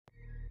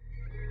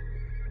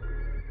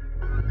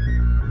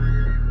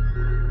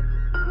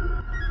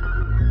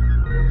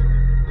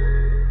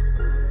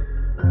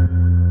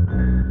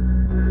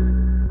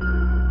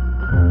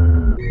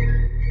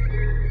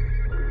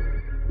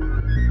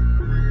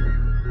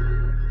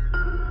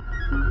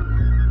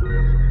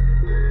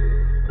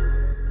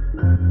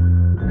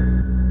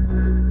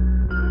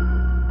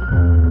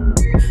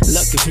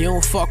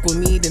don't fuck with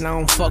me, then I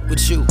don't fuck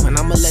with you. And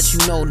I'ma let you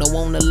know, no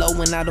on the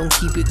low and I don't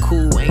keep it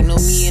cool. Ain't no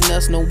me and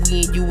us, no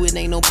we and you, it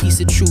ain't no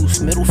piece of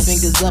truth. Middle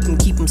fingers up and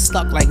keep them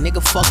stuck like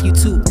nigga fuck you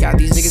too. Got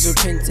these niggas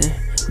repenting,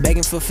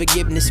 begging for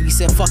forgiveness. We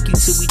said fuck you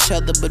to each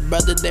other, but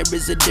brother there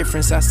is a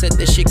difference. I said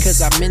that shit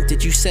cause I meant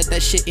it, you said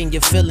that shit in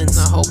your feelings.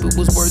 I hope it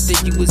was worth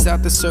it, you was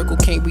out the circle,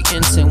 can't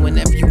re-enter.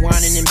 Whenever you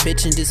whining and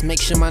bitching, just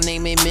make sure my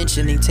name ain't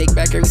mentioned. Ain't take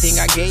back everything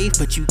I gave,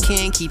 but you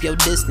can keep your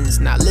distance.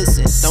 Now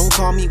listen, don't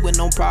call me with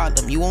no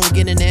problem, you won't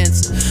get an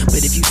answer.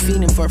 But if you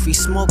feeding for free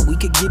smoke, we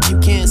could give you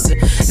cancer.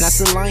 And that's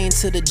a lion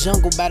to the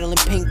jungle battling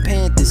Pink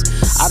Panthers.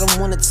 I don't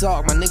wanna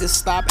talk, my niggas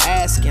stop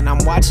asking.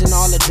 I'm watching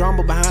all the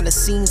drama behind the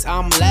scenes,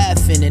 I'm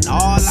laughing. And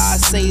all I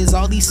say is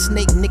all these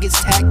snake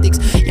niggas tactics.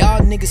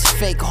 Y'all niggas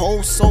fake,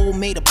 whole soul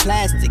made of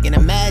plastic. And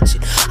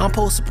imagine, I'm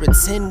supposed to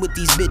pretend with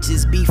these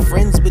bitches, be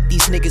friends with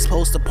these niggas,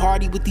 supposed to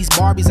party with these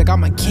Barbies like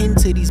I'm akin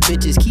to these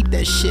bitches. Keep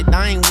that shit,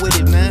 I ain't with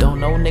it, man. Don't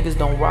know niggas,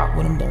 don't rock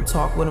with them, don't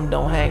talk with them,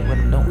 don't hang with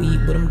them, don't eat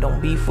with them,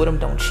 don't beef with them,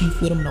 don't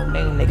chief with them, no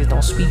name niggas,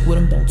 don't speak with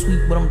them, don't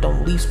tweet with them,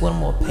 don't lease with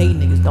them or pay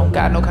niggas, don't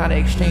got no kind of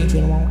exchange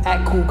with them, won't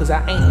act cool cause I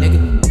ain't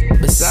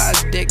nigga.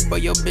 Besides dick,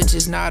 but your bitch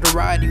is not a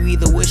ride. You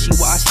either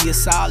wishy-washy or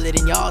solid,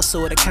 and y'all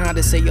sorta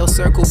kinda say your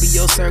circle be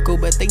your circle,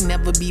 but they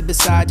never be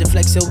beside you.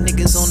 Flex your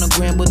niggas on the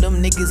gram, but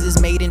them niggas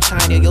is made in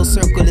China. Your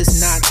circle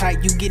is not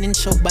tight, you getting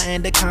choked by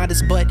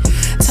anacondas, but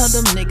tell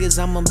them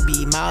niggas I'ma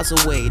be miles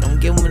away. Don't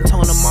give them the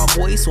tone of my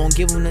voice, won't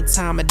give them the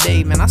time of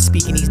day. Man, I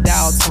speak in these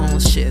dial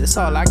tones, shit, that's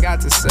all I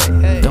got to say.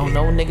 Hey. Don't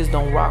know niggas,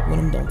 don't rock with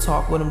them, don't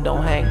talk with them,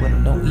 don't hang with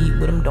them, don't eat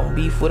with them, don't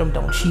beef with them,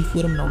 don't chief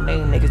with them, no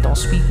name niggas, don't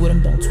speak with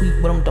them, don't tweet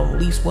with them, don't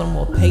lease with them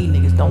or pay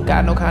niggas, don't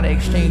got no kind of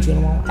exchange with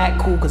them, won't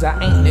act cool cause I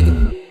ain't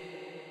nigga.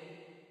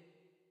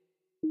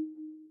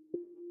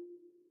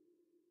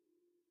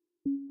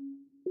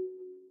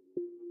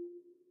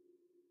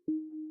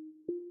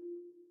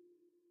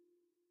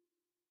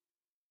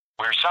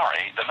 We're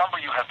sorry, the number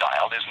you have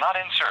dialed is not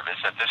in service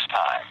at this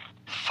time.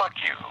 Fuck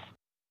you.